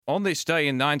On this day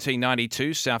in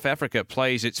 1992, South Africa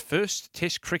plays its first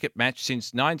Test cricket match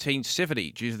since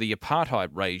 1970 due to the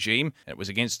apartheid regime. It was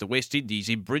against the West Indies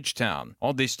in Bridgetown.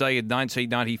 On this day in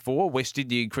 1994, West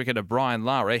Indian cricketer Brian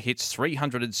Lara hits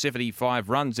 375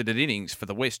 runs in an innings for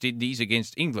the West Indies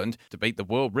against England to beat the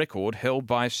world record held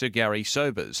by Sir Gary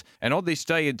Sobers. And on this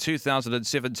day in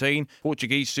 2017,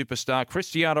 Portuguese superstar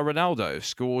Cristiano Ronaldo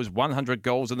scores 100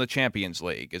 goals in the Champions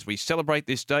League as we celebrate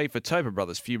this day for Tobin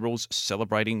Brothers Funerals,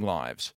 celebrating lives.